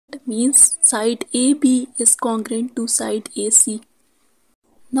means side AB is congruent to side AC.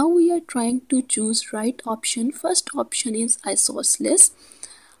 Now we are trying to choose right option. First option is isosceles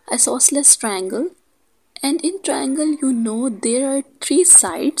triangle, and in triangle you know there are three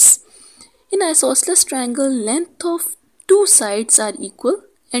sides. In isosceles triangle, length of two sides are equal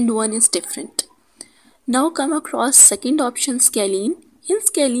and one is different. Now come across second option, scalene. In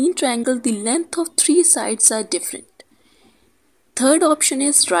scalene triangle, the length of three sides are different. Third option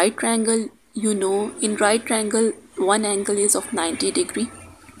is right triangle. You know in right triangle one angle is of 90 degree.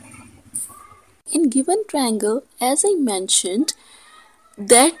 In given triangle, as I mentioned,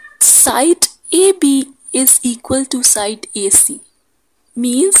 that side AB is equal to side AC.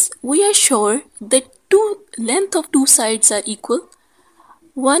 Means we are sure that length of two sides are equal.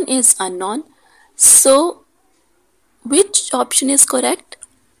 One is unknown. So which option is correct?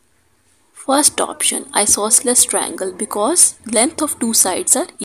 First option, isosceles triangle, because length of two sides are equal.